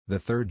The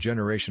third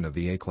generation of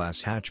the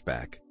A-Class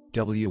hatchback,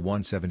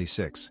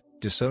 W176,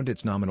 disowned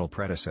its nominal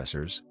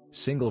predecessors,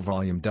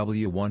 single-volume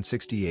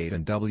W168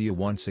 and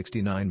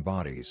W169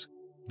 bodies.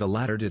 The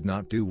latter did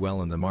not do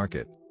well in the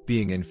market,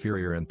 being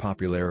inferior in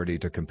popularity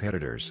to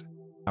competitors.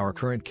 Our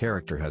current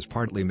character has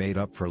partly made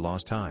up for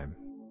lost time,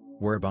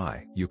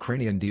 whereby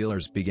Ukrainian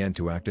dealers began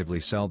to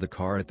actively sell the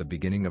car at the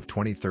beginning of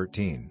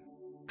 2013.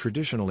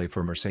 Traditionally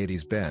for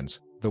Mercedes-Benz,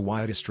 the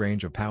widest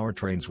range of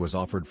powertrains was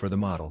offered for the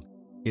model.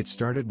 It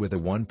started with a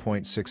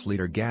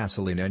 1.6-liter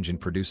gasoline engine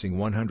producing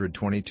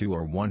 122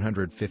 or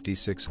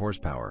 156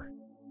 horsepower.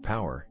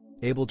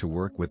 Able to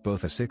work with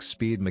both a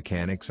 6-speed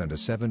mechanics and a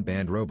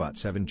 7-band Robot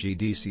 7G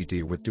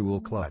DCT with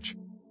dual clutch.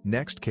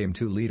 Next came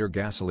 2-liter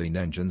gasoline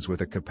engines with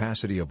a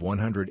capacity of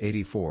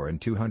 184 and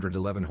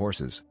 211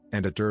 horses,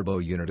 and a turbo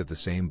unit of the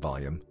same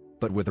volume,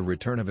 but with a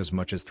return of as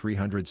much as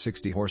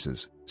 360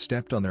 horses,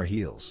 stepped on their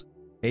heels.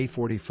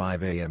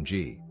 A45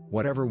 AMG,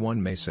 whatever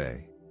one may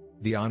say.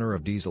 The honor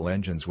of diesel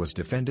engines was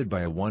defended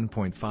by a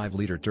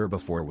 1.5-liter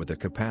turbofour with a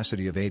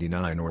capacity of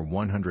 89 or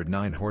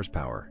 109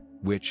 horsepower,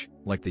 which,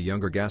 like the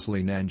younger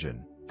gasoline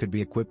engine, could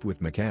be equipped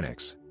with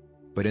mechanics.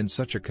 But in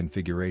such a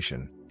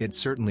configuration, it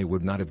certainly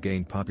would not have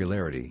gained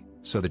popularity,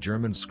 so the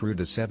Germans screwed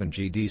the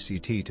 7G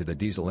DCT to the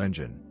diesel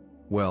engine.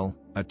 Well,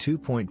 a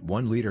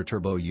 2.1-liter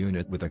turbo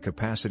unit with a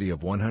capacity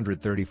of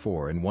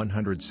 134 and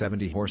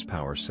 170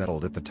 horsepower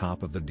settled at the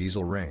top of the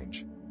diesel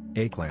range.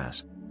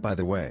 A-Class, by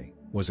the way,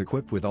 was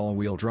equipped with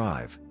all-wheel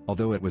drive,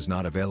 although it was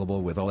not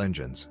available with all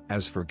engines.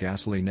 As for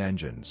gasoline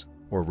engines,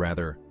 or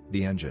rather,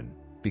 the engine,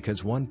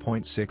 because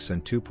 1.6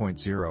 and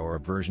 2.0 are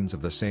versions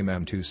of the same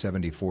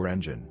M274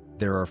 engine,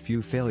 there are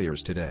few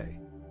failures today.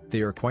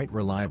 They are quite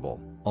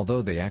reliable,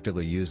 although they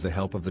actively use the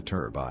help of the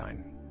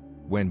turbine.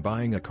 When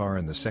buying a car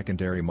in the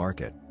secondary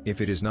market,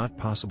 if it is not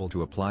possible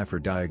to apply for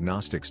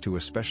diagnostics to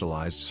a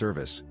specialized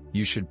service,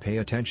 you should pay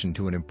attention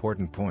to an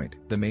important point.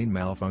 The main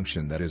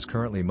malfunction that is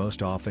currently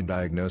most often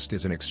diagnosed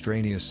is an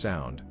extraneous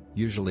sound,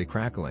 usually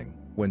crackling,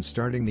 when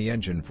starting the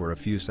engine for a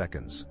few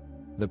seconds.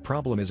 The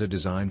problem is a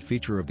design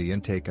feature of the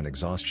intake and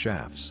exhaust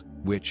shafts,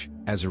 which,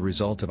 as a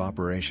result of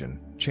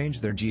operation,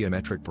 change their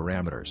geometric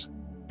parameters.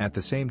 At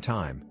the same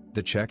time,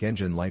 the check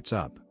engine lights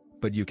up,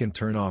 but you can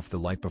turn off the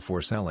light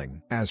before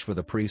selling. As for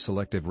the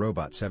pre-selective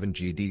Robot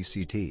 7G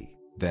DCT,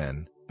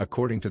 then,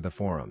 according to the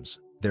forums,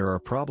 there are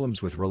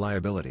problems with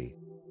reliability.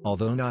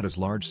 Although not as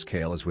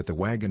large-scale as with the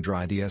Wagon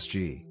Dry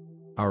DSG,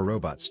 our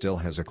robot still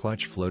has a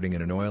clutch floating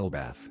in an oil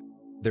bath.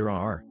 There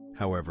are,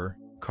 however,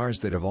 cars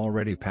that have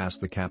already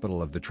passed the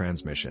capital of the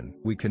transmission.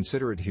 We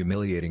consider it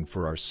humiliating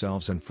for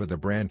ourselves and for the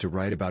brand to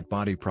write about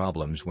body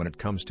problems when it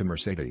comes to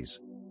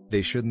Mercedes.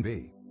 They shouldn't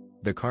be.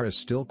 The car is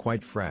still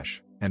quite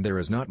fresh, and there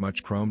is not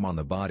much chrome on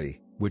the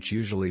body, which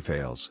usually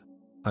fails.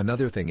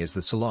 Another thing is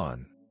the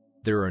salon.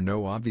 There are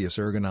no obvious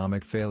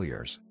ergonomic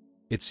failures.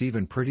 It's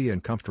even pretty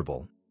and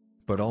comfortable.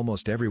 But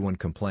almost everyone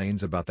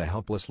complains about the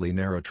helplessly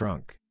narrow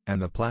trunk,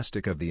 and the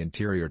plastic of the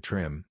interior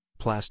trim,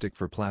 plastic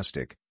for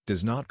plastic,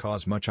 does not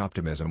cause much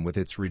optimism with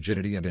its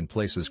rigidity and in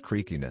places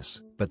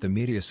creakiness. But the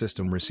media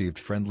system received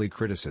friendly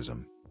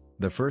criticism.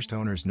 The first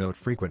owners note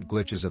frequent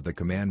glitches of the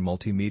command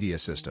multimedia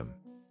system.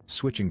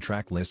 Switching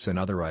track lists and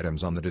other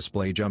items on the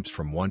display jumps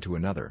from one to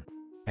another.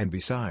 And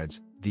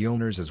besides, the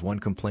owners has one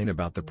complaint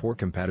about the poor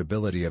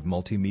compatibility of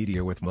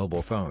multimedia with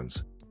mobile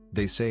phones.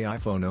 They say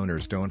iPhone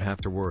owners don't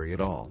have to worry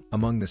at all.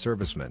 Among the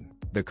servicemen,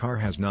 the car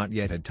has not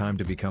yet had time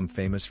to become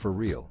famous for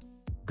real.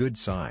 Good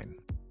sign.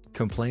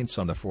 Complaints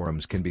on the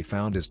forums can be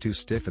found as too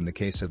stiff in the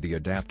case of the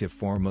adaptive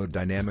 4-mode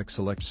dynamic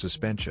select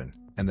suspension,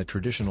 and the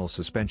traditional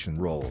suspension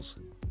rolls.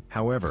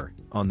 However,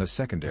 on the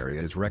secondary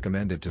it is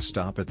recommended to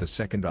stop at the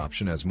second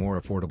option as more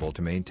affordable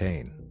to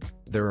maintain.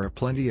 There are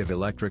plenty of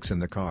electrics in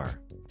the car,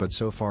 but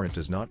so far it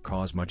does not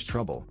cause much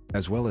trouble,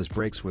 as well as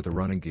brakes with a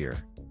running gear.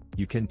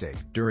 You can take.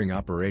 During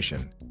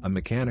operation, a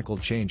mechanical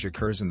change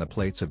occurs in the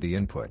plates of the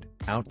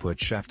input-output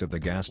shaft of the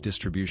gas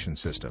distribution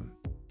system.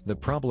 The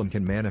problem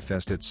can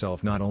manifest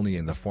itself not only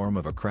in the form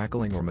of a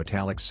crackling or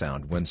metallic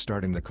sound when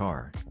starting the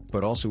car,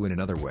 but also in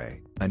another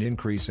way, an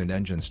increase in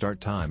engine start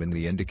time and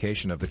the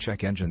indication of the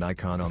check engine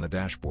icon on the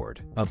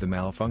dashboard. Of the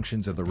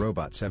malfunctions of the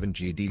Robot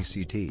 7G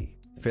DCT,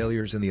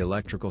 failures in the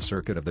electrical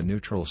circuit of the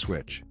neutral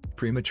switch,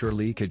 premature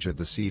leakage of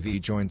the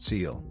CV joint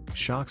seal,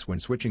 shocks when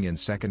switching in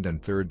second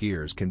and third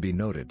gears can be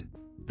noted.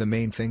 The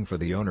main thing for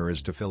the owner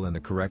is to fill in the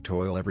correct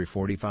oil every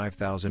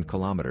 45,000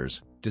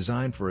 kilometers,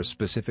 designed for a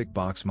specific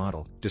box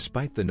model.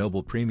 Despite the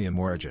noble premium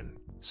origin,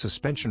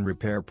 suspension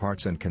repair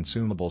parts and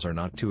consumables are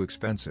not too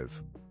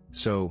expensive.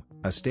 So,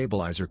 a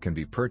stabilizer can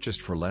be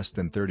purchased for less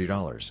than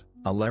 $30,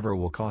 a lever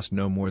will cost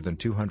no more than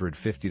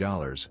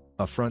 $250,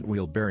 a front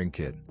wheel bearing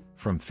kit,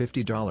 from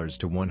 $50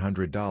 to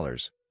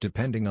 $100,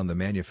 depending on the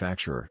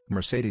manufacturer.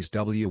 Mercedes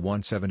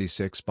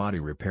W176 body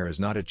repair is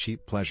not a cheap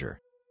pleasure.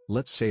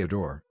 Let's say a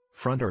door,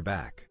 front or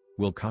back,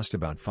 will cost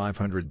about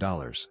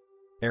 $500.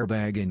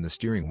 Airbag in the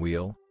steering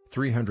wheel,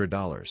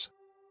 $300.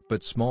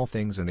 But small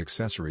things and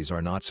accessories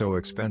are not so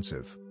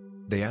expensive.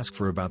 They ask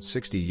for about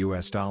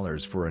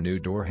 $60 for a new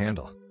door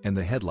handle. and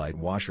the headlight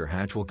washer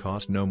hatch will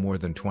cost no more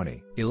than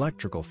 $20.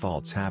 Electrical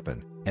faults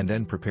happen, and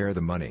then prepare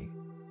the money.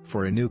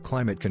 For a new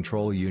climate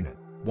control unit,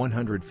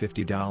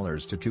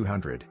 $150 to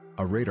 $200,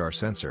 a radar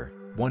sensor,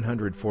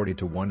 $140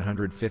 to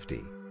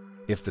 $150.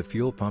 If the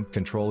fuel pump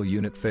control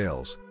unit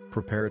fails,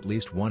 prepare at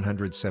least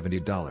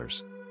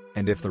 $170.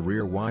 And if the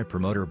rear wiper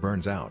motor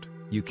burns out,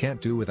 you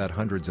can't do without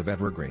hundreds of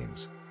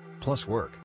evergreens. Plus work.